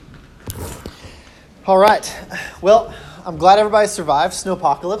All right. Well, I'm glad everybody survived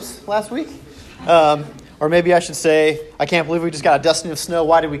snowpocalypse last week. Or maybe I should say, I can't believe we just got a dusting of snow.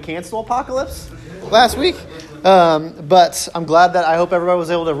 Why did we cancel apocalypse last week? But I'm glad that I hope everybody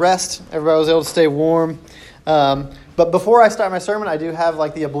was able to rest. Everybody was able to stay warm. But before I start my sermon, I do have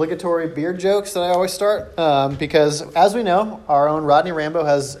like the obligatory beard jokes that I always start. Because as we know, our own Rodney Rambo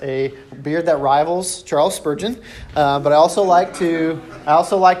has a beard that rivals Charles Spurgeon. But I also like to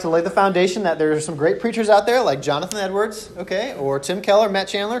lay the foundation that there are some great preachers out there like Jonathan Edwards, okay, or Tim Keller, Matt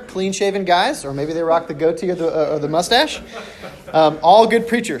Chandler, clean-shaven guys, or maybe they rock the goatee or the mustache. All good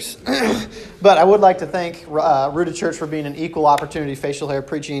preachers. But I would like to thank Rooted Church for being an equal opportunity facial hair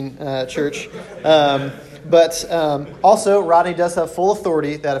preaching church. But also, Rodney does have full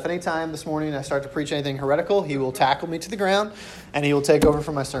authority that if any time this morning I start to preach anything heretical, he will tackle me to the ground and he will take over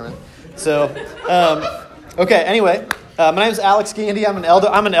for my sermon. So, okay, anyway, my name is Alex Gandy. I'm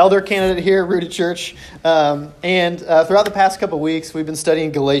an elder candidate here at Rooted Church. And throughout the past couple of weeks, we've been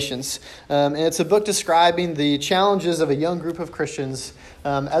studying Galatians. And it's a book describing the challenges of a young group of Christians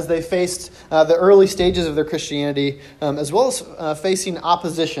as they faced the early stages of their Christianity, as well as facing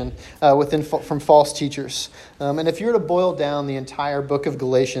opposition from false teachers. And if you were to boil down the entire book of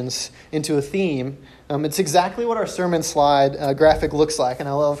Galatians into a theme, it's exactly what our sermon slide graphic looks like. And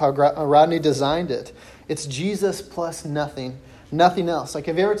I love how Rodney designed it. It's Jesus plus nothing else. Like,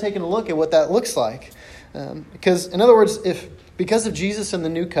 have you ever taken a look at what that looks like? Because, in other words, because of Jesus and the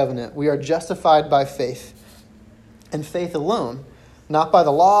new covenant, we are justified by faith, and faith alone. Not by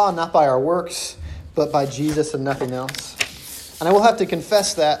the law, not by our works, but by Jesus and nothing else. And I will have to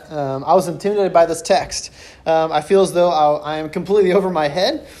confess that I was intimidated by this text. I feel as though I am completely over my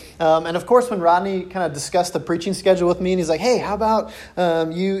head. And of course, when Rodney kind of discussed the preaching schedule with me, and he's like, hey, how about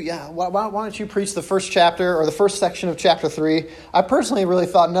why don't you preach the first chapter or the first section of chapter 3? I personally really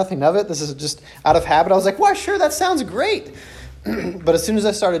thought nothing of it. This is just out of habit. I was like, why, sure, that sounds great. But as soon as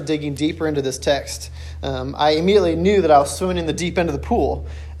I started digging deeper into this text, I immediately knew that I was swimming in the deep end of the pool.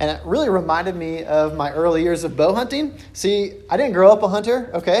 And it really reminded me of my early years of bow hunting. See, I didn't grow up a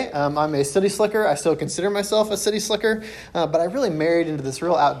hunter, okay? I'm a city slicker. I still consider myself a city slicker. But I really married into this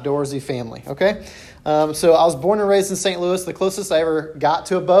real outdoorsy family, okay? So I was born and raised in St. Louis. The closest I ever got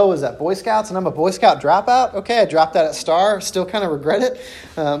to a bow was at Boy Scouts, and I'm a Boy Scout dropout. Okay, I dropped out at Star. Still kind of regret it.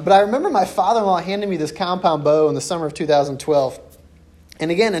 But I remember my father-in-law handing me this compound bow in the summer of 2012. And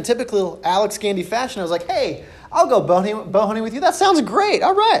again, in typical Alex Gandy fashion, I was like, hey, I'll go bow hunting with you. That sounds great.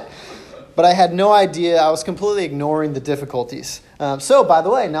 All right. But I had no idea. I was completely ignoring the difficulties. So, by the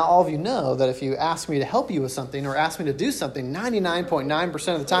way, now all of you know that if you ask me to help you with something or ask me to do something,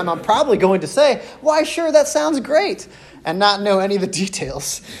 99.9% of the time, I'm probably going to say, why, sure, that sounds great, and not know any of the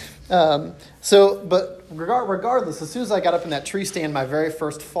details. But regardless, as soon as I got up in that tree stand my very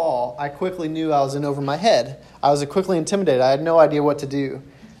first fall, I quickly knew I was in over my head. I was quickly intimidated. I had no idea what to do.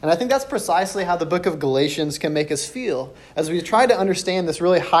 And I think that's precisely how the book of Galatians can make us feel as we try to understand this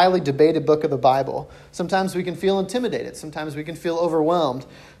really highly debated book of the Bible. Sometimes we can feel intimidated. Sometimes we can feel overwhelmed.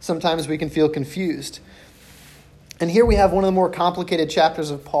 Sometimes we can feel confused. And here we have one of the more complicated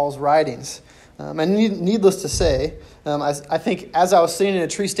chapters of Paul's writings. And needless to say, I think as I was sitting in a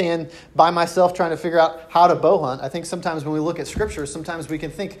tree stand by myself trying to figure out how to bow hunt, I think sometimes when we look at Scripture, sometimes we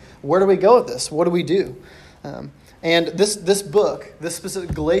can think, where do we go with this? What do we do? And this book, this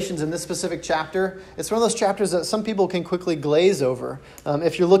specific Galatians in this specific chapter, it's one of those chapters that some people can quickly glaze over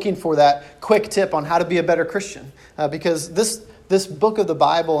if you're looking for that quick tip on how to be a better Christian. Because this book of the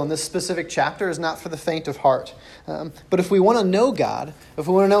Bible and this specific chapter is not for the faint of heart. But if we want to know God, if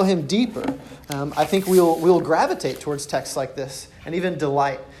we want to know Him deeper, I think we'll gravitate towards texts like this and even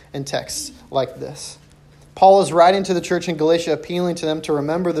delight in texts like this. Paul is writing to the church in Galatia, appealing to them to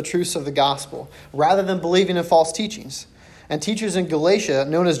remember the truths of the gospel, rather than believing in false teachings. And teachers in Galatia,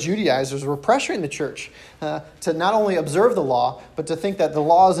 known as Judaizers, were pressuring the church to not only observe the law, but to think that the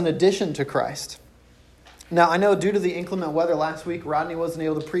law is an addition to Christ. Now, I know due to the inclement weather last week, Rodney wasn't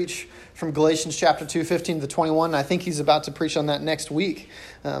able to preach from Galatians chapter 2, 15 to 21. And I think he's about to preach on that next week.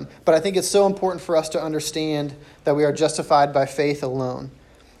 But I think it's so important for us to understand that we are justified by faith alone.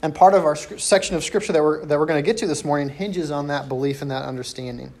 And part of our section of Scripture that we're going to get to this morning hinges on that belief and that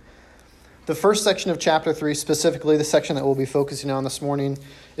understanding. The first section of chapter 3, specifically the section that we'll be focusing on this morning,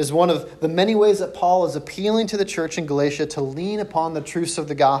 is one of the many ways that Paul is appealing to the church in Galatia to lean upon the truths of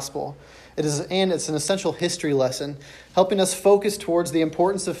the gospel. It's an essential history lesson, helping us focus towards the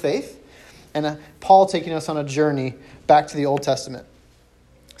importance of faith, and Paul taking us on a journey back to the Old Testament.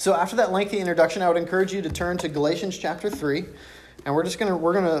 So after that lengthy introduction, I would encourage you to turn to Galatians chapter 3, and we're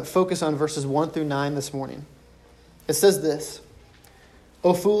going to focus on verses 1 through 9 this morning. It says this: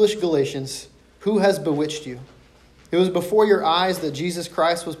 O foolish Galatians, who has bewitched you? It was before your eyes that Jesus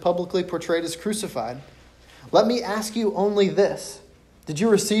Christ was publicly portrayed as crucified. Let me ask you only this. Did you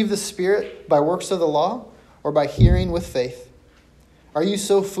receive the Spirit by works of the law or by hearing with faith? Are you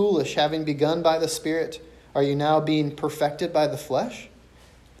so foolish, having begun by the Spirit? Are you now being perfected by the flesh?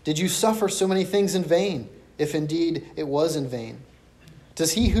 Did you suffer so many things in vain, if indeed it was in vain?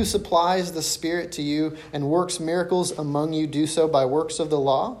 Does he who supplies the Spirit to you and works miracles among you do so by works of the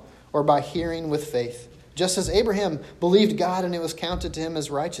law or by hearing with faith? Just as Abraham believed God and it was counted to him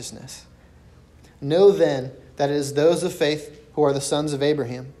as righteousness. Know then that it is those of faith who are the sons of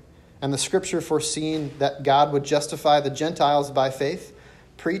Abraham. And the scripture, foreseeing that God would justify the Gentiles by faith,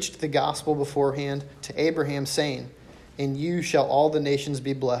 preached the gospel beforehand to Abraham, saying, in you shall all the nations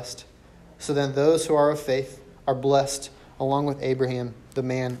be blessed. So then those who are of faith are blessed along with Abraham, the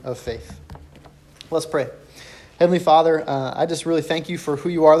man of faith. Let's pray. Heavenly Father, I just really thank you for who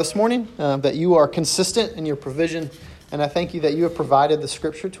you are this morning, that you are consistent in your provision, and I thank you that you have provided the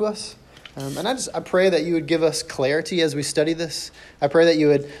scripture to us. And I pray that you would give us clarity as we study this. I pray that you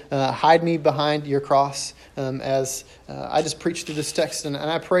would hide me behind your cross as I just preach through this text. And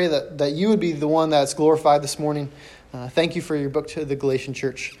I pray that you would be the one that's glorified this morning. Thank you for your book to the Galatian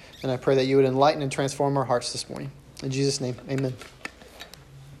church. And I pray that you would enlighten and transform our hearts this morning. In Jesus' name, amen.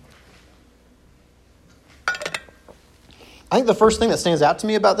 I think the first thing that stands out to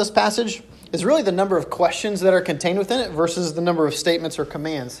me about this passage is really the number of questions that are contained within it versus the number of statements or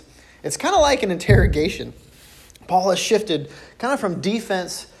commands. It's kind of like an interrogation. Paul has shifted kind of from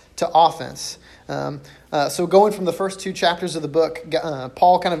defense to offense. So going from the first two chapters of the book,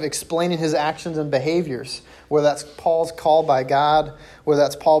 Paul kind of explaining his actions and behaviors, whether that's Paul's call by God, whether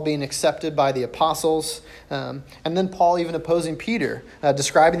that's Paul being accepted by the apostles, and then Paul even opposing Peter,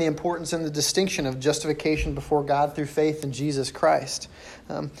 describing the importance and the distinction of justification before God through faith in Jesus Christ.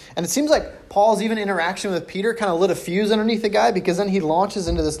 And it seems like Paul's even interaction with Peter kind of lit a fuse underneath the guy, because then he launches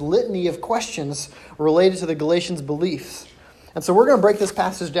into this litany of questions related to the Galatians' beliefs. And so we're going to break this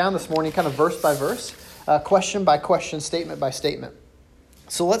passage down this morning kind of verse by verse, question by question, statement by statement.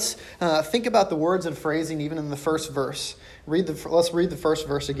 So let's think about the words and phrasing even in the first verse. Let's read the first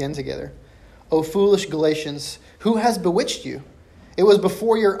verse again together. O foolish Galatians, who has bewitched you? It was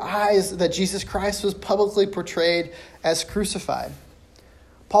before your eyes that Jesus Christ was publicly portrayed as crucified.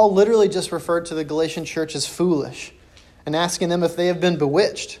 Paul literally just referred to the Galatian church as foolish and asking them if they have been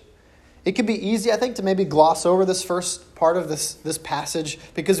bewitched. It could be easy, I think, to maybe gloss over this first part of this passage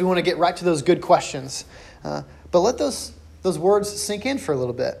because we want to get right to those good questions. But let those words sink in for a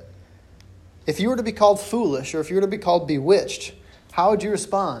little bit. If you were to be called foolish or if you were to be called bewitched, how would you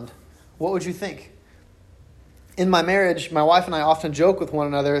respond? What would you think? In my marriage, my wife and I often joke with one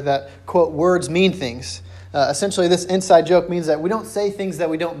another that, quote, words mean things. Essentially, this inside joke means that we don't say things that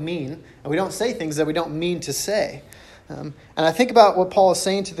we don't mean, and we don't say things that we don't mean to say. And I think about what Paul is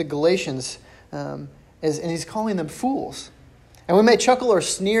saying to the Galatians, and he's calling them fools. And we may chuckle or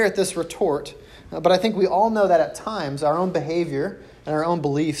sneer at this retort, but I think we all know that at times our own behavior and our own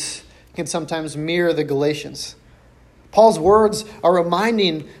beliefs can sometimes mirror the Galatians. Paul's words are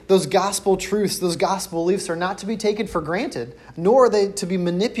reminding those gospel truths, those gospel beliefs are not to be taken for granted, nor are they to be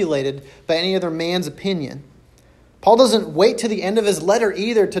manipulated by any other man's opinion. Paul doesn't wait to the end of his letter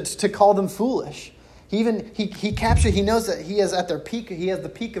either to call them foolish. He knows that he is at their peak. He has the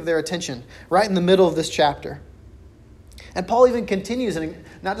peak of their attention right in the middle of this chapter. And Paul even continues, and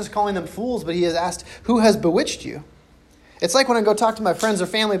not just calling them fools, but he has asked, who has bewitched you? It's like when I go talk to my friends or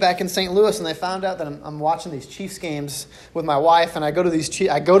family back in St. Louis and they found out that I'm watching these Chiefs games with my wife, and I go to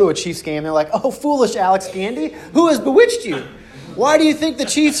a Chiefs game, and they're like, oh, foolish Alex Gandy, who has bewitched you? Why do you think the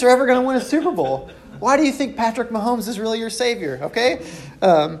Chiefs are ever going to win a Super Bowl? Why do you think Patrick Mahomes is really your savior? Okay?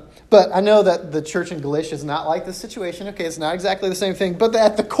 But I know that the church in Galatia is not like this situation. Okay, it's not exactly the same thing. But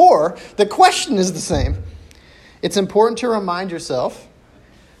at the core, the question is the same. It's important to remind yourself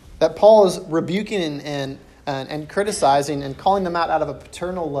that Paul is rebuking and criticizing and calling them out of a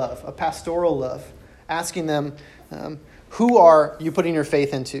paternal love, a pastoral love, asking them, who are you putting your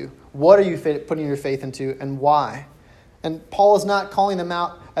faith into? What are you putting your faith into, and why? And Paul is not calling them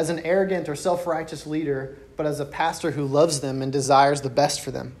out as an arrogant or self-righteous leader, but as a pastor who loves them and desires the best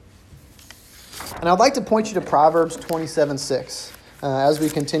for them. And I'd like to point you to Proverbs 27:6 as we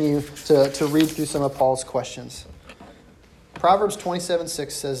continue to read through some of Paul's questions. Proverbs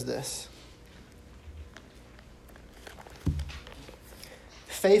 27:6 says this.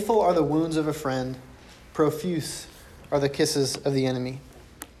 Faithful are the wounds of a friend, profuse are the kisses of the enemy.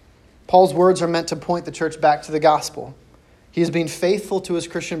 Paul's words are meant to point the church back to the gospel. He is being faithful to his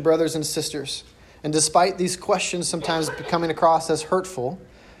Christian brothers and sisters. And despite these questions sometimes coming across as hurtful,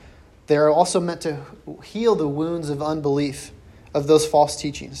 they are also meant to heal the wounds of unbelief of those false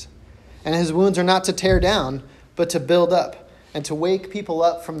teachings. And his wounds are not to tear down, but to build up and to wake people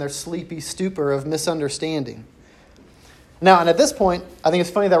up from their sleepy stupor of misunderstanding. Now, and at this point, I think it's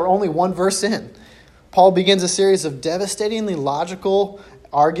funny that we're only one verse in. Paul begins a series of devastatingly logical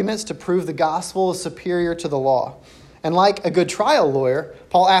arguments to prove the gospel is superior to the law. And like a good trial lawyer,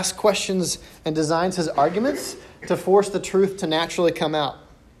 Paul asks questions and designs his arguments to force the truth to naturally come out.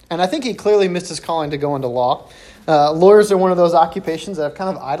 And I think he clearly missed his calling to go into law. Lawyers are one of those occupations that I've kind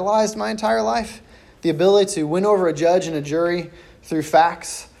of idolized my entire life. The ability to win over a judge and a jury through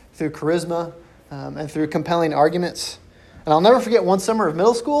facts, through charisma, and through compelling arguments. And I'll never forget one summer of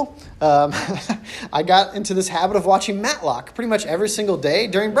middle school, I got into this habit of watching Matlock pretty much every single day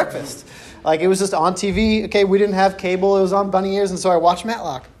during breakfast. Like, it was just on TV. Okay, we didn't have cable. It was on bunny ears, and so I watched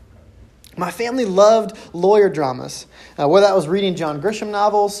Matlock. My family loved lawyer dramas, whether that was reading John Grisham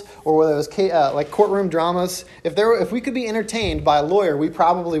novels or whether it was like courtroom dramas. If we could be entertained by a lawyer, we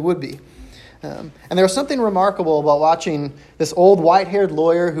probably would be. And there was something remarkable about watching this old white-haired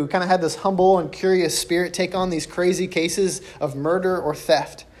lawyer who kind of had this humble and curious spirit take on these crazy cases of murder or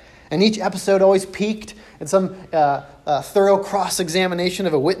theft. And each episode always peaked in some thorough cross-examination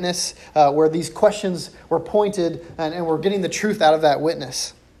of a witness where these questions were pointed and we're getting the truth out of that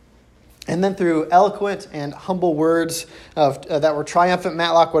witness. And then through eloquent and humble words that were triumphant,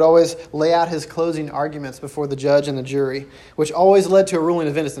 Matlock would always lay out his closing arguments before the judge and the jury, which always led to a ruling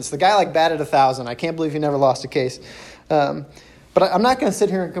of innocence. The guy batted 1,000. I can't believe he never lost a case. But I'm not going to sit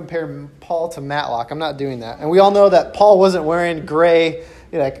here and compare Paul to Matlock. I'm not doing that. And we all know that Paul wasn't wearing gray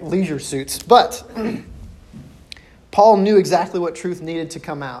leisure suits. But Paul knew exactly what truth needed to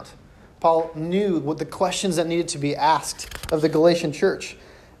come out. Paul knew what the questions that needed to be asked of the Galatian church.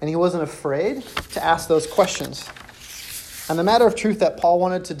 And he wasn't afraid to ask those questions. And the matter of truth that Paul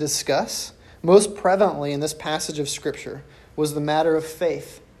wanted to discuss most prevalently in this passage of Scripture was the matter of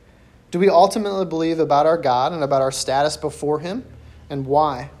faith. Do we ultimately believe about our God and about our status before Him? And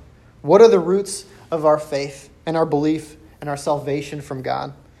why? What are the roots of our faith and our belief and our salvation from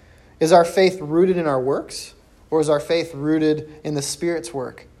God? Is our faith rooted in our works? Or is our faith rooted in the Spirit's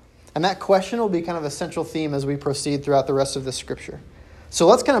work? And that question will be kind of a central theme as we proceed throughout the rest of the Scripture. So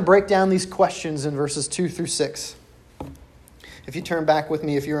let's kind of break down these questions in verses 2 through 6. If you turn back with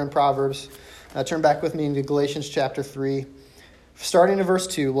me, if you're in Proverbs, turn back with me into Galatians chapter 3. Starting in verse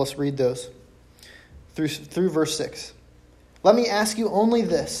 2, let's read those through verse 6. Let me ask you only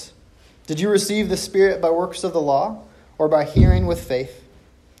this. Did you receive the Spirit by works of the law or by hearing with faith?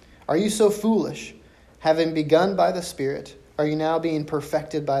 Are you so foolish? Having begun by the Spirit, are you now being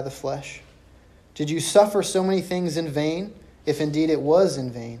perfected by the flesh? Did you suffer so many things in vain? If indeed it was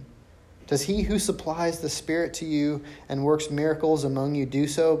in vain. Does he who supplies the Spirit to you and works miracles among you do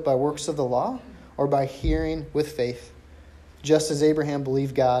so by works of the law or by hearing with faith? Just as Abraham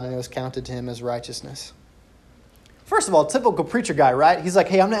believed God and it was counted to him as righteousness. First of all, typical preacher guy, right? He's like,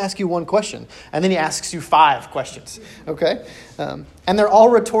 hey, I'm going to ask you one question. And then he asks you 5 questions, okay? And they're all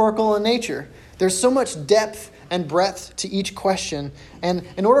rhetorical in nature. There's so much depth and breadth to each question. And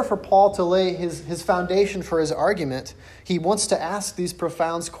in order for Paul to lay his foundation for his argument, he wants to ask these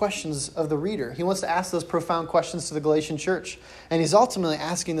profound questions of the reader. He wants to ask those profound questions to the Galatian church. And he's ultimately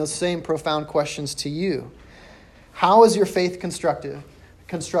asking those same profound questions to you. How is your faith constructed?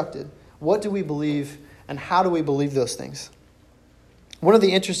 What do we believe, and how do we believe those things? One of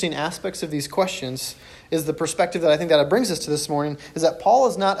the interesting aspects of these questions is the perspective that I think that it brings us to this morning, is that Paul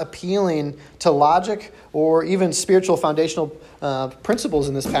is not appealing to logic or even spiritual foundational principles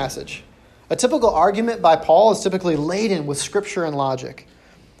in this passage. A typical argument by Paul is typically laden with scripture and logic.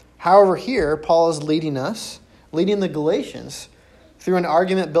 However, here, Paul is leading the Galatians, through an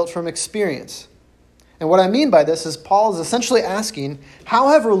argument built from experience. And what I mean by this is Paul is essentially asking, how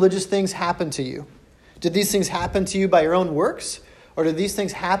have religious things happened to you? Did these things happen to you by your own works? Or did these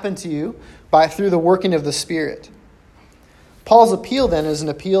things happen to you through the working of the Spirit? Paul's appeal then is an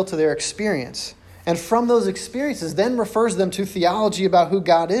appeal to their experience. And from those experiences then refers them to theology about who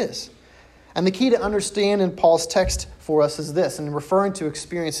God is. And the key to understand in Paul's text for us is this, and referring to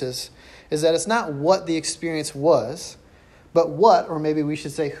experiences, is that it's not what the experience was, but what, or maybe we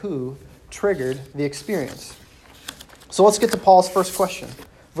should say who, triggered the experience. So let's get to Paul's first question.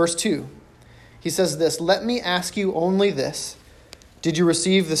 Verse 2. He says this, let me ask you only this. Did you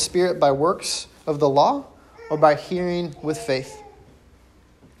receive the Spirit by works of the law or by hearing with faith?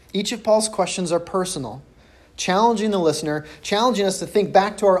 Each of Paul's questions are personal, challenging the listener, challenging us to think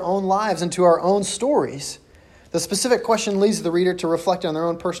back to our own lives and to our own stories. The specific question leads the reader to reflect on their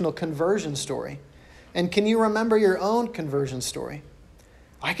own personal conversion story. And can you remember your own conversion story?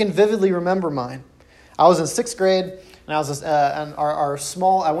 I can vividly remember mine. I was in 6th grade, and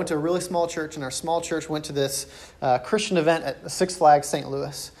I went to a really small church, and our small church went to this Christian event at Six Flags St.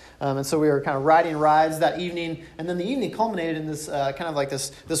 Louis. And so we were kind of riding rides that evening, and then the evening culminated in this kind of like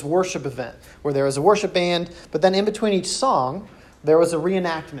this worship event where there was a worship band, but then in between each song, there was a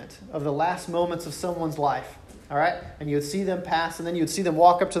reenactment of the last moments of someone's life. All right? And you would see them pass, and then you would see them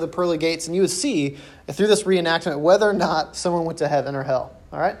walk up to the pearly gates, and you would see through this reenactment whether or not someone went to heaven or hell.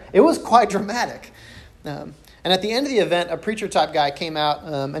 All right? It was quite dramatic. And at the end of the event, a preacher-type guy came out,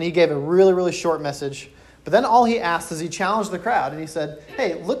 and he gave a really, really short message. But then all he asked is he challenged the crowd, and he said,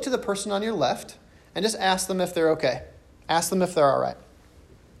 hey, look to the person on your left and just ask them if they're okay. Ask them if they're all right.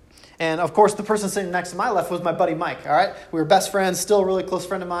 And, of course, the person sitting next to my left was my buddy Mike, all right? We were best friends, still a really close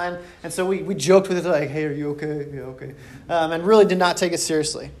friend of mine. And so we joked with it like, hey, are you okay? Yeah, okay. And really did not take it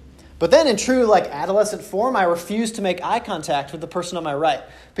seriously. But then in true adolescent form, I refused to make eye contact with the person on my right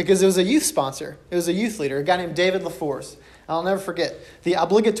because it was a youth sponsor. It was a youth leader, a guy named David LaForce. I'll never forget. The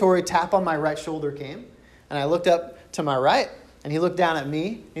obligatory tap on my right shoulder came, and I looked up to my right, and he looked down at me.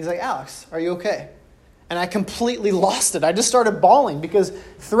 And he's like, Alex, are you okay? And I completely lost it. I just started bawling because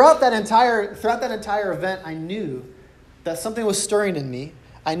throughout that entire event, I knew that something was stirring in me.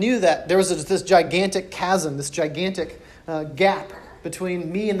 I knew that there was this gigantic chasm, this gigantic gap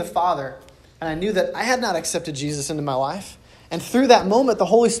between me and the Father. And I knew that I had not accepted Jesus into my life. And through that moment, the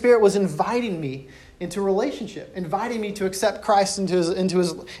Holy Spirit was inviting me into relationship, inviting me to accept Christ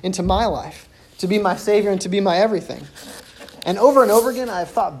into my life, to be my Savior and to be my everything. And over again,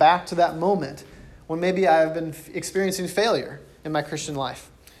 I've thought back to that moment when maybe I've been experiencing failure in my Christian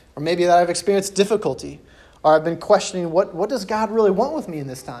life, or maybe that I've experienced difficulty, or I've been questioning what does God really want with me in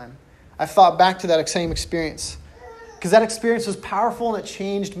this time. I've thought back to that same experience because that experience was powerful and it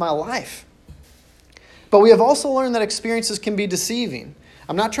changed my life. But we have also learned that experiences can be deceiving.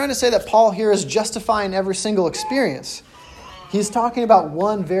 I'm not trying to say that Paul here is justifying every single experience. He's talking about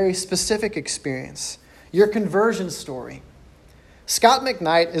one very specific experience, your conversion story. Scott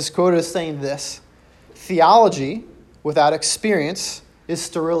McKnight is quoted as saying this: theology without experience is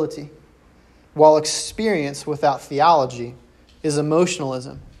sterility, while experience without theology is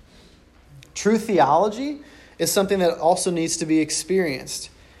emotionalism. True theology is something that also needs to be experienced.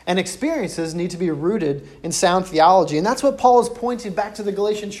 And experiences need to be rooted in sound theology. And that's what Paul is pointing back to the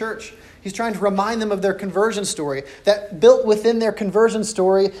Galatian church. He's trying to remind them of their conversion story. That built within their conversion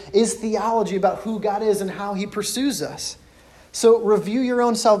story is theology about who God is and how he pursues us. So review your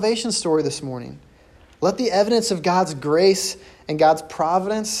own salvation story this morning. Let the evidence of God's grace and God's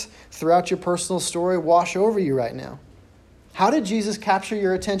providence throughout your personal story wash over you right now. How did Jesus capture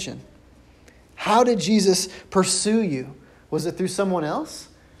your attention? How did Jesus pursue you? Was it through someone else?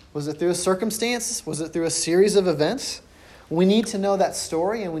 Was it through a circumstance? Was it through a series of events? We need to know that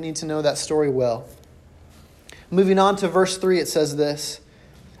story, and we need to know that story well. Moving on to verse 3, it says this: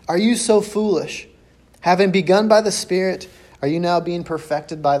 Are you so foolish? Having begun by the Spirit, are you now being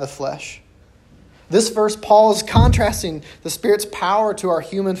perfected by the flesh? This verse, Paul is contrasting the Spirit's power to our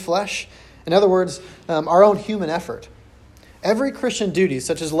human flesh. In other words, our own human effort. Every Christian duty,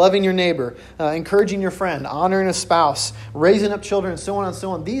 such as loving your neighbor, encouraging your friend, honoring a spouse, raising up children, and so on and so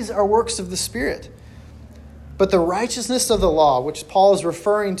on, these are works of the Spirit. But the righteousness of the law, which Paul is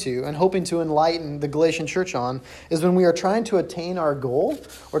referring to and hoping to enlighten the Galatian church on, is when we are trying to attain our goal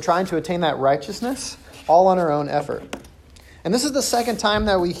or trying to attain that righteousness all on our own effort. And this is the second time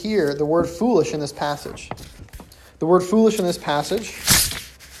that we hear the word foolish in this passage. The word foolish in this passage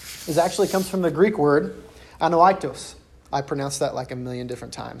actually comes from the Greek word anoitos. I pronounced that like a million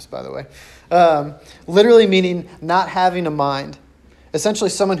different times, by the way. Literally meaning not having a mind. Essentially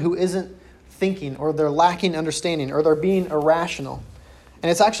someone who isn't thinking, or they're lacking understanding, or they're being irrational. And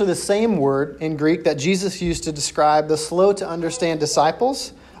it's actually the same word in Greek that Jesus used to describe the slow to understand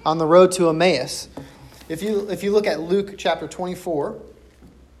disciples on the road to Emmaus. If you look at Luke chapter 24,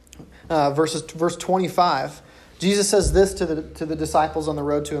 verse 25, Jesus says this to the disciples on the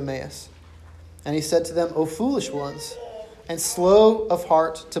road to Emmaus. And he said to them, O foolish ones, and slow of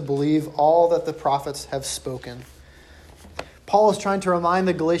heart to believe all that the prophets have spoken. Paul is trying to remind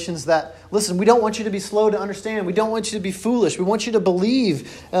the Galatians that, listen, we don't want you to be slow to understand. We don't want you to be foolish. We want you to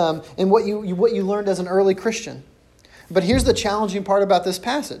believe in what you learned as an early Christian. But here's the challenging part about this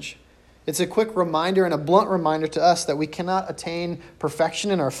passage. It's a quick reminder and a blunt reminder to us that we cannot attain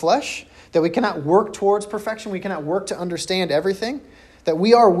perfection in our flesh, that we cannot work towards perfection, we cannot work to understand everything, that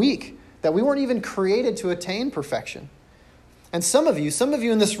we are weak, that we weren't even created to attain perfection. And some of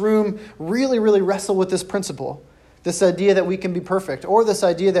you in this room really, really wrestle with this principle, this idea that we can be perfect, or this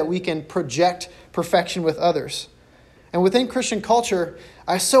idea that we can project perfection with others. And within Christian culture,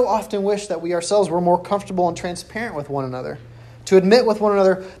 I so often wish that we ourselves were more comfortable and transparent with one another, to admit with one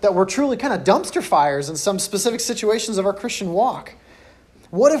another that we're truly kind of dumpster fires in some specific situations of our Christian walk.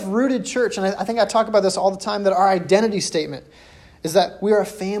 What if rooted church, and I think I talk about this all the time, that our identity statement is that we are a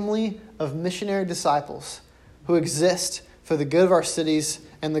family of missionary disciples who exist for the good of our cities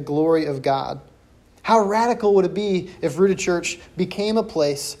and the glory of God. How radical would it be if Rooted Church became a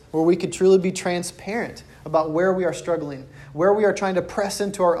place where we could truly be transparent about where we are struggling, where we are trying to press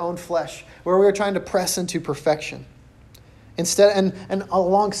into our own flesh, where we are trying to press into perfection. Instead, and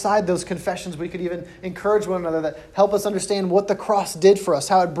alongside those confessions, we could even encourage one another that help us understand what the cross did for us,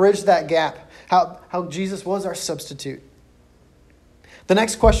 how it bridged that gap, how Jesus was our substitute. The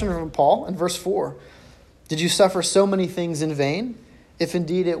next question from Paul in verse 4, did you suffer so many things in vain, if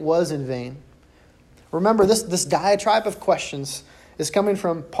indeed it was in vain? Remember, this diatribe of questions is coming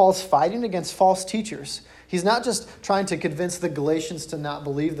from Paul's fighting against false teachers. He's not just trying to convince the Galatians to not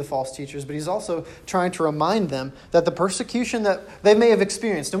believe the false teachers, but he's also trying to remind them that the persecution that they may have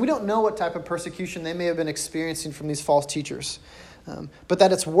experienced, and we don't know what type of persecution they may have been experiencing from these false teachers, but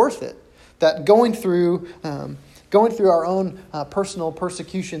that it's worth it, that going through our own personal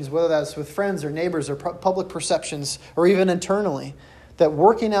persecutions, whether that's with friends or neighbors or public perceptions or even internally, that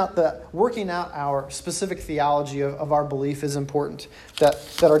working out our specific theology of our belief is important,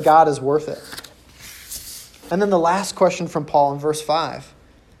 that our God is worth it. And then the last question from Paul in verse 5.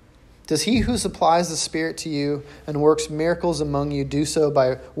 Does he who supplies the Spirit to you and works miracles among you do so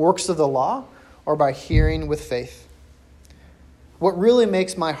by works of the law or by hearing with faith? What really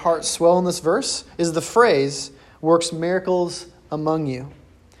makes my heart swell in this verse is the phrase, works miracles among you,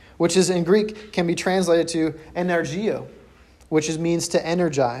 which is in Greek can be translated to energio, which means to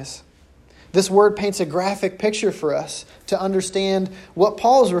energize. This word paints a graphic picture for us to understand what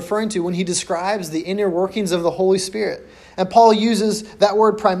Paul is referring to when he describes the inner workings of the Holy Spirit. And Paul uses that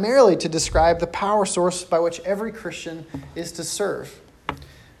word primarily to describe the power source by which every Christian is to serve.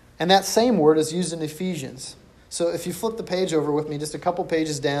 And that same word is used in Ephesians. So if you flip the page over with me, just a couple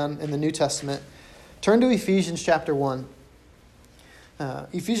pages down in the New Testament, turn to Ephesians chapter 1.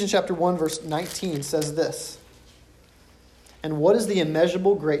 Ephesians chapter 1 verse 19 says this. And what is the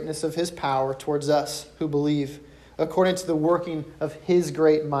immeasurable greatness of his power towards us who believe, according to the working of his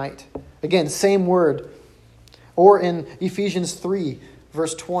great might? Again, same word. Or in Ephesians 3,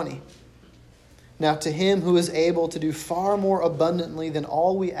 verse 20. Now to him who is able to do far more abundantly than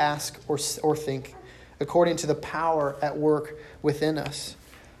all we ask or think, according to the power at work within us.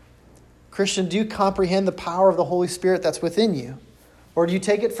 Christian, do you comprehend the power of the Holy Spirit that's within you? Or do you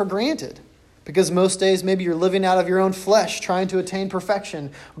take it for granted? Because most days maybe you're living out of your own flesh, trying to attain perfection,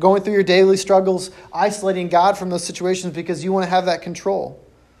 going through your daily struggles, isolating God from those situations because you want to have that control.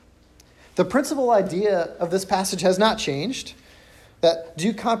 The principal idea of this passage has not changed. That do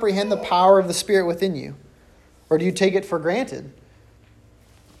you comprehend the power of the Spirit within you? Or do you take it for granted?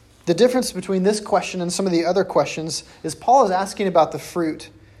 The difference between this question and some of the other questions is Paul is asking about the fruit.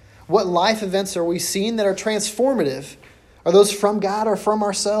 What life events are we seeing that are transformative? Are those from God or from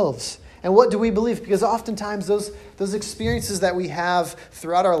ourselves? And what do we believe? Because oftentimes those experiences that we have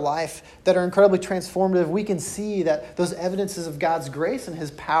throughout our life that are incredibly transformative, we can see that those evidences of God's grace and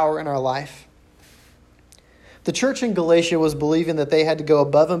his power in our life. The church in Galatia was believing that they had to go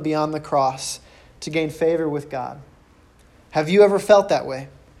above and beyond the cross to gain favor with God. Have you ever felt that way?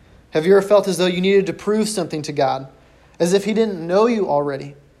 Have you ever felt as though you needed to prove something to God? As if he didn't know you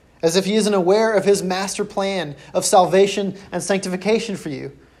already? As if he isn't aware of his master plan of salvation and sanctification for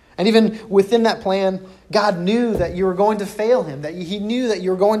you? And even within that plan, God knew that you were going to fail him, that he knew that you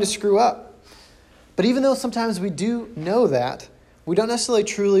were going to screw up. But even though sometimes we do know that, we don't necessarily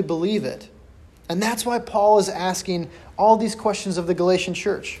truly believe it. And that's why Paul is asking all these questions of the Galatian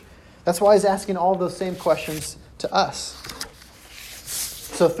church. That's why he's asking all those same questions to us.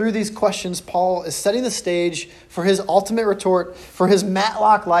 So through these questions, Paul is setting the stage for his ultimate retort, for his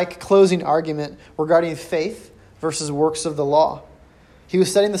Matlock-like closing argument regarding faith versus works of the law. He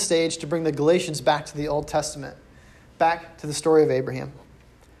was setting the stage to bring the Galatians back to the Old Testament, back to the story of Abraham.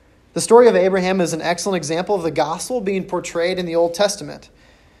 The story of Abraham is an excellent example of the gospel being portrayed in the Old Testament.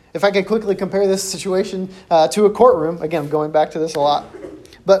 If I could quickly compare this situation to a courtroom, again, I'm going back to this a lot,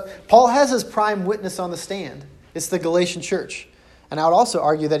 but Paul has his prime witness on the stand. It's the Galatian church. And I would also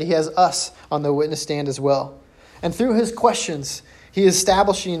argue that he has us on the witness stand as well. And through his questions, he's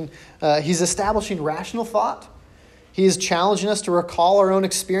establishing rational thought. He is challenging us to recall our own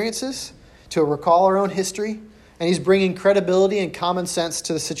experiences, to recall our own history, and he's bringing credibility and common sense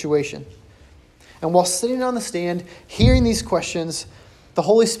to the situation. And while sitting on the stand, hearing these questions, The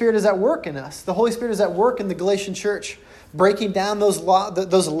Holy Spirit is at work in us. The Holy Spirit is at work in the Galatian church, breaking down those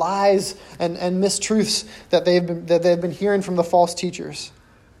lies and mistruths that they've been hearing from the false teachers.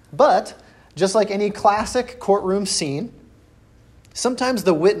 But just like any classic courtroom scene, sometimes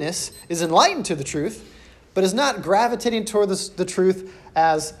the witness is enlightened to the truth, but is not gravitating toward the truth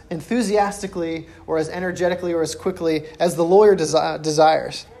as enthusiastically or as energetically or as quickly as the lawyer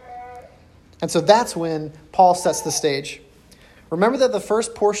desires. And so that's when Paul sets the stage. Remember that the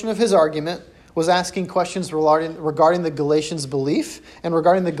first portion of his argument was asking questions regarding the Galatians' belief and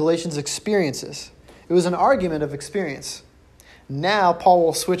regarding the Galatians' experiences. It was an argument of experience. Now Paul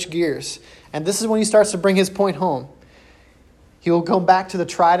will switch gears, and this is when he starts to bring his point home. He will go back to the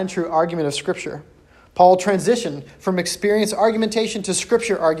tried and true argument of Scripture. Paul will transition from experience argumentation to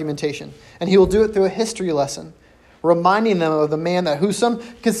Scripture argumentation, and he will do it through a history lesson, reminding them of the man who some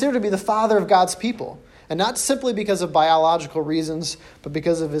consider to be the father of God's people, and not simply because of biological reasons, but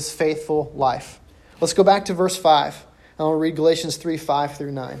because of his faithful life. Let's go back to verse 5, and I'll read Galatians 3:5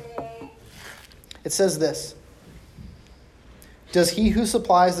 through 9. It says this: "Does he who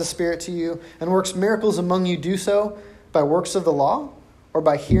supplies the Spirit to you and works miracles among you do so by works of the law or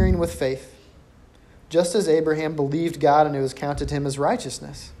by hearing with faith? Just as Abraham believed God and it was counted to him as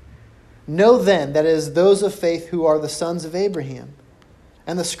righteousness. Know then that it is those of faith who are the sons of Abraham.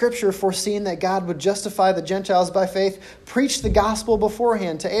 And the Scripture, foreseeing that God would justify the Gentiles by faith, preached the gospel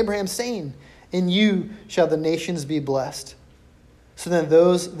beforehand to Abraham, saying, 'In you shall the nations be blessed.' So then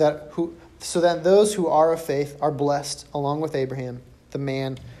those who are of faith are blessed along with Abraham, the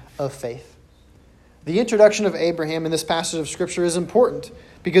man of faith." The introduction of Abraham in this passage of Scripture is important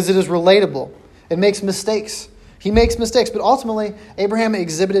because it is relatable. It makes mistakes. He makes mistakes, but ultimately, Abraham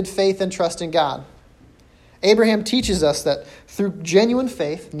exhibited faith and trust in God. Abraham teaches us that through genuine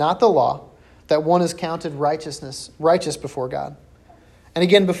faith, not the law, that one is counted righteous before God. And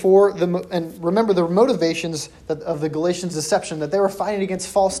again, remember the motivations of the Galatians' deception, that they were fighting against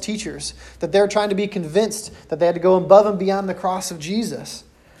false teachers, that they were trying to be convinced that they had to go above and beyond the cross of Jesus,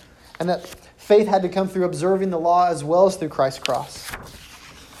 and that faith had to come through observing the law as well as through Christ's cross.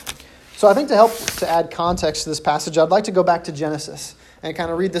 So I think to help to add context to this passage, I'd like to go back to Genesis and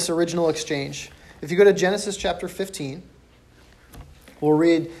kind of read this original exchange. If you go to Genesis chapter 15, we'll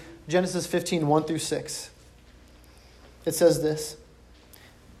read Genesis 15, 1 through 6. It says this: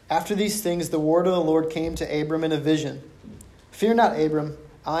 "After these things, the word of the Lord came to Abram in a vision. 'Fear not, Abram,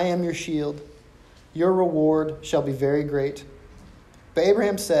 I am your shield. Your reward shall be very great.' But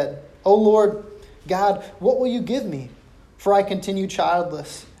Abraham said, 'O Lord God, what will you give me? For I continue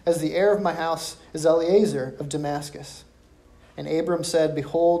childless, as the heir of my house is Eliezer of Damascus.' And Abram said,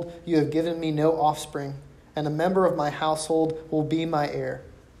 'Behold, you have given me no offspring, and a member of my household will be my heir.'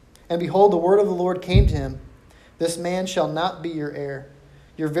 And behold, the word of the Lord came to him, 'This man shall not be your heir.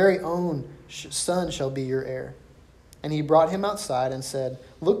 Your very own son shall be your heir.' And he brought him outside and said,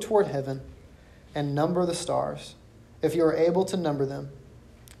 'Look toward heaven and number the stars, if you are able to number them.'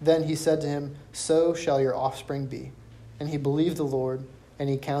 Then he said to him, 'So shall your offspring be.' And he believed the Lord, and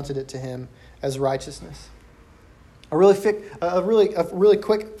he counted it to him as righteousness." A really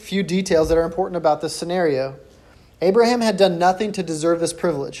quick few details that are important about this scenario. Abraham had done nothing to deserve this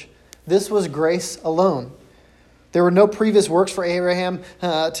privilege. This was grace alone. There were no previous works for Abraham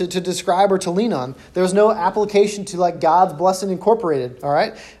to describe or to lean on. There was no application to like God's blessing incorporated. All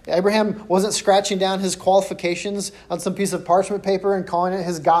right, Abraham wasn't scratching down his qualifications on some piece of parchment paper and calling it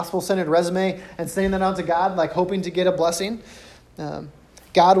his gospel-centered resume and sending that out to God, like hoping to get a blessing.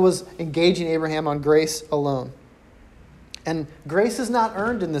 God was engaging Abraham on grace alone. And grace is not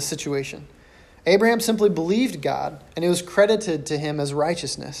earned in this situation. Abraham simply believed God, and it was credited to him as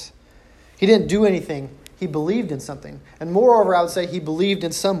righteousness. He didn't do anything. He believed in something. And moreover, I would say he believed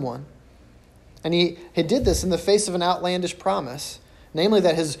in someone. And he did this in the face of an outlandish promise, namely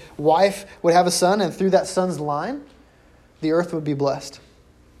that his wife would have a son, and through that son's line, the earth would be blessed.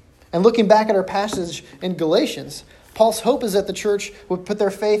 And looking back at our passage in Galatians, Paul's hope is that the church would put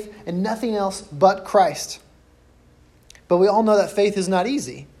their faith in nothing else but Christ. But we all know that faith is not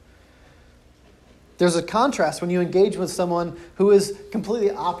easy. There's a contrast when you engage with someone who is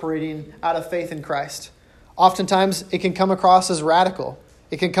completely operating out of faith in Christ. Oftentimes, it can come across as radical.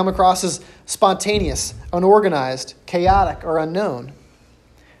 It can come across as spontaneous, unorganized, chaotic, or unknown.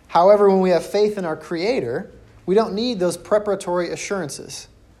 However, when we have faith in our Creator, we don't need those preparatory assurances.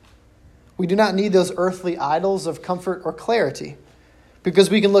 We do not need those earthly idols of comfort or clarity,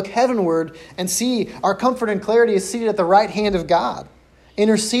 because we can look heavenward and see our comfort and clarity is seated at the right hand of God.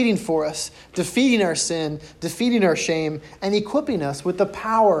 interceding for us, defeating our sin, defeating our shame, and equipping us with the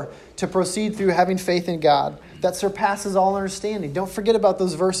power to proceed through having faith in God that surpasses all understanding. Don't forget about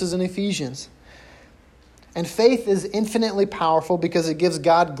those verses in Ephesians. And faith is infinitely powerful because it gives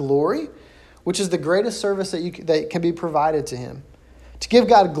God glory, which is the greatest service that can be provided to him. To give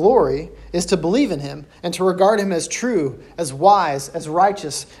God glory is to believe in him and to regard him as true, as wise, as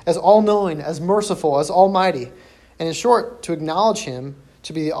righteous, as all-knowing, as merciful, as almighty. And in short, to acknowledge him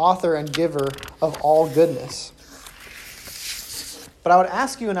to be the author and giver of all goodness. But I would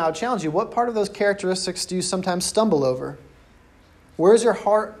ask you and I would challenge you, what part of those characteristics do you sometimes stumble over? Where is your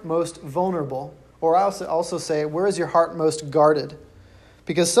heart most vulnerable? Or I also say, where is your heart most guarded?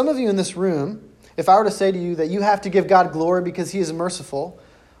 Because some of you in this room, if I were to say to you that you have to give God glory because he is merciful,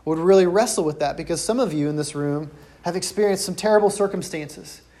 would really wrestle with that, because some of you in this room have experienced some terrible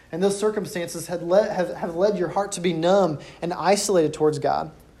circumstances. And those circumstances have led your heart to be numb and isolated towards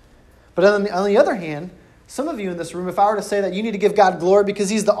God. But on the other hand, some of you in this room, if I were to say that you need to give God glory because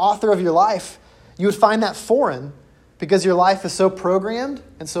he's the author of your life, you would find that foreign because your life is so programmed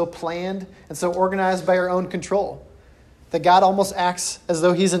and so planned and so organized by your own control that God almost acts as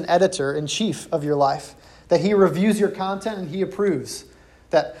though he's an editor-in-chief of your life, that he reviews your content and he approves,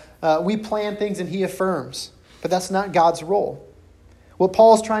 that we plan things and he affirms. But that's not God's role. What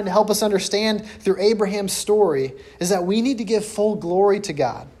Paul is trying to help us understand through Abraham's story is that we need to give full glory to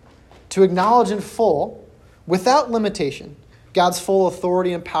God, to acknowledge in full, without limitation, God's full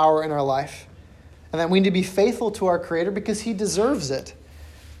authority and power in our life. And that we need to be faithful to our Creator because he deserves it.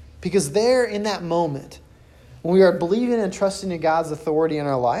 Because there in that moment, when we are believing and trusting in God's authority in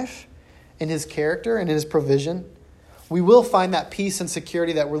our life, in his character and in his provision, we will find that peace and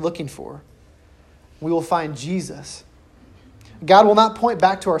security that we're looking for. We will find Jesus. God will not point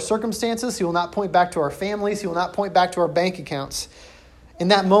back to our circumstances. He will not point back to our families. He will not point back to our bank accounts. In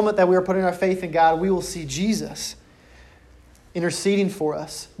that moment that we are putting our faith in God, we will see Jesus interceding for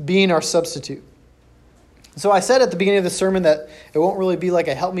us, being our substitute. So I said at the beginning of the sermon that it won't really be like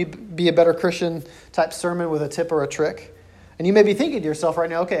a help me be a better Christian type sermon with a tip or a trick. And you may be thinking to yourself right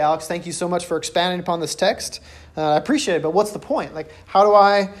now, okay, Alex, thank you so much for expanding upon this text. I appreciate it, but what's the point? Like, how do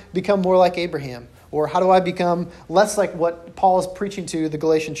I become more like Abraham? Or how do I become less like what Paul is preaching to the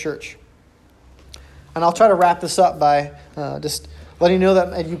Galatian church? And I'll try to wrap this up by just letting you know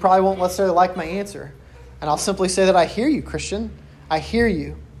that you probably won't necessarily like my answer. And I'll simply say that I hear you, Christian. I hear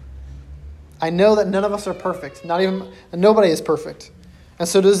you. I know that none of us are perfect. Nobody is perfect. And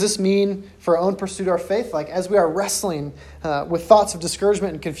so does this mean for our own pursuit of our faith? Like as we are wrestling with thoughts of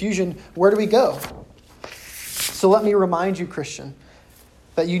discouragement and confusion, where do we go? So let me remind you, Christian,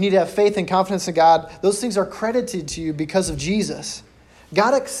 that you need to have faith and confidence in God. Those things are credited to you because of Jesus.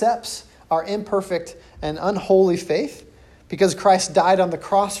 God accepts our imperfect and unholy faith because Christ died on the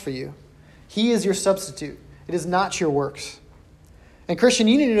cross for you. He is your substitute. It is not your works. And Christian,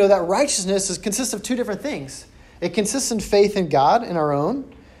 you need to know that righteousness consists of two different things. It consists in faith in God in our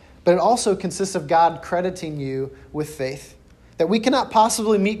own, but it also consists of God crediting you with faith. That we cannot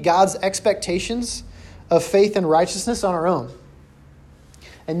possibly meet God's expectations of faith and righteousness on our own.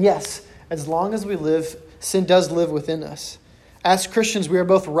 And yes, as long as we live, sin does live within us. As Christians, we are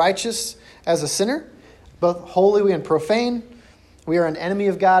both righteous as a sinner, both holy and profane. We are an enemy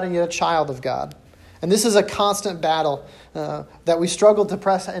of God and yet a child of God. And this is a constant battle that we struggle to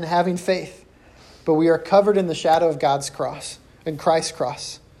press in having faith. But we are covered in the shadow of God's cross, in Christ's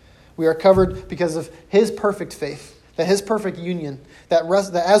cross. We are covered because of his perfect faith, that his perfect union, that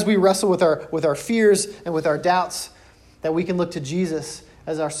as we wrestle with our fears and with our doubts, that we can look to Jesus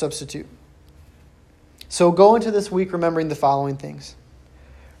as our substitute. So go into this week remembering the following things.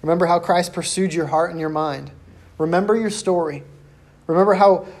 Remember how Christ pursued your heart and your mind. Remember your story. Remember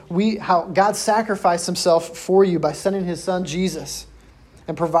how God sacrificed himself for you by sending his son Jesus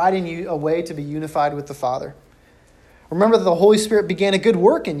and providing you a way to be unified with the Father. Remember that the Holy Spirit began a good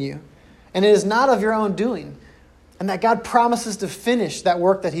work in you, and it is not of your own doing, and that God promises to finish that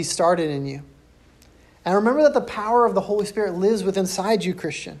work that he started in you. And remember that the power of the Holy Spirit lives within inside you,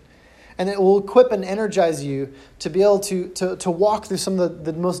 Christian, and it will equip and energize you to be able to walk through some of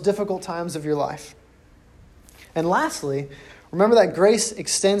the most difficult times of your life. And lastly, remember that grace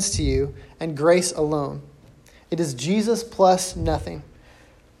extends to you and grace alone. It is Jesus plus nothing.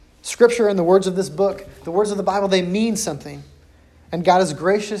 Scripture and the words of this book, the words of the Bible, they mean something. And God is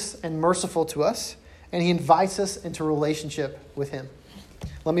gracious and merciful to us, and he invites us into relationship with him.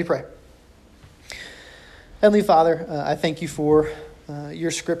 Let me pray. Heavenly Father, I thank you for your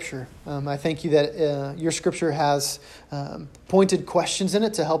Scripture. I thank you that your Scripture has pointed questions in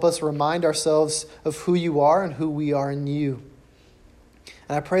it to help us remind ourselves of who you are and who we are in you.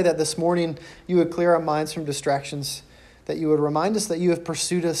 And I pray that this morning you would clear our minds from distractions, that you would remind us that you have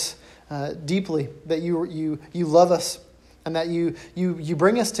pursued us deeply, that you love us, and that you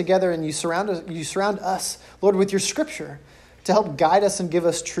bring us together and you surround us, Lord, with your scripture to help guide us and give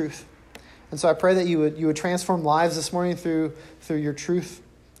us truth. And so I pray that you would transform lives this morning through your truth.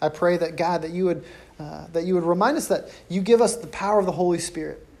 I pray that, God, that you would remind us that you give us the power of the Holy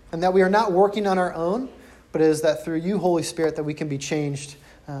Spirit, and that we are not working on our own, but it is that through you, Holy Spirit, that we can be changed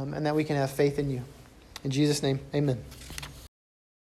and that we can have faith in you. In Jesus' name, amen.